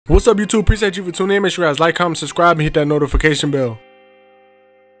What's up, YouTube? Appreciate you for tuning in. Make sure you guys like, comment, subscribe, and hit that notification bell.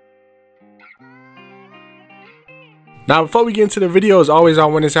 Now, before we get into the video, as always, I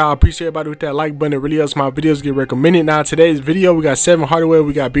want to say I appreciate everybody with that like button. It really helps my videos get recommended. Now, today's video, we got Seven7Hardaway,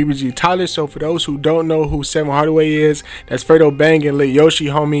 we got BBG Tyler. So, for those who don't know who Seven7Hardaway is, that's Fredo Bang and Lit Yoshi,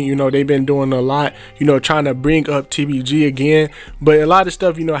 homie. You know, they've been doing a lot, you know, trying to bring up TBG again. But a lot of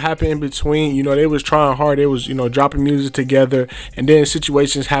stuff, you know, happened in between. You know, they was trying hard. They was, you know, dropping music together. And then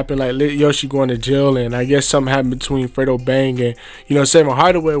situations happened like Lit Yoshi going to jail. And I guess something happened between Fredo Bang and, you know,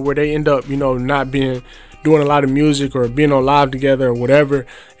 Seven7Hardaway where they end up, you know, not doing a lot of music or being on live together or whatever.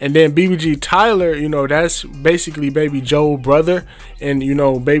 And then BBG Tyler, you know, that's basically Baby Joe's brother, and you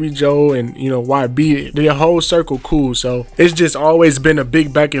know, Baby Joe and, you know, YB, the whole circle cool. So it's just always been a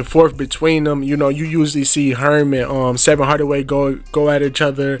big back and forth between them. You know, you usually see Herm and Seven7Hardaway go at each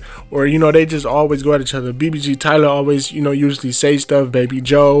other, or you know, they just always go at each other. BBG Tyler always, you know, usually say stuff. Baby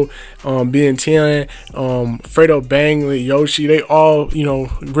Joe, Ben10, Fredo Bang, Yoshi, they all, you know,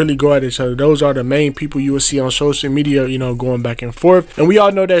 really go at each other. Those are the main people you will see on social media, you know, going back and forth. And we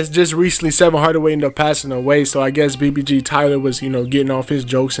all know that just recently Seven7Hardaway ended up passing away, so I guess BBG Tyler was, you know, getting off his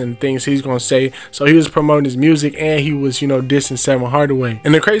jokes and things he's gonna say. So he was promoting his music and he was, you know, dissing Seven7Hardaway.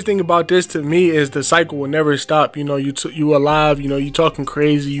 And the crazy thing about this to me is the cycle will never stop. You know, you alive, you know, you talking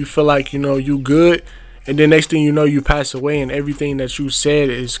crazy, you feel like, you know, you good, and then next thing you know, you pass away and everything that you said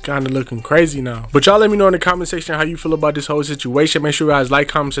is kind of looking crazy now. But y'all let me know in the comment section how you feel about this whole situation. Make sure you guys like,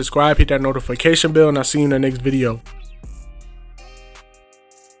 comment, subscribe, hit that notification bell, and I'll see you in the next video.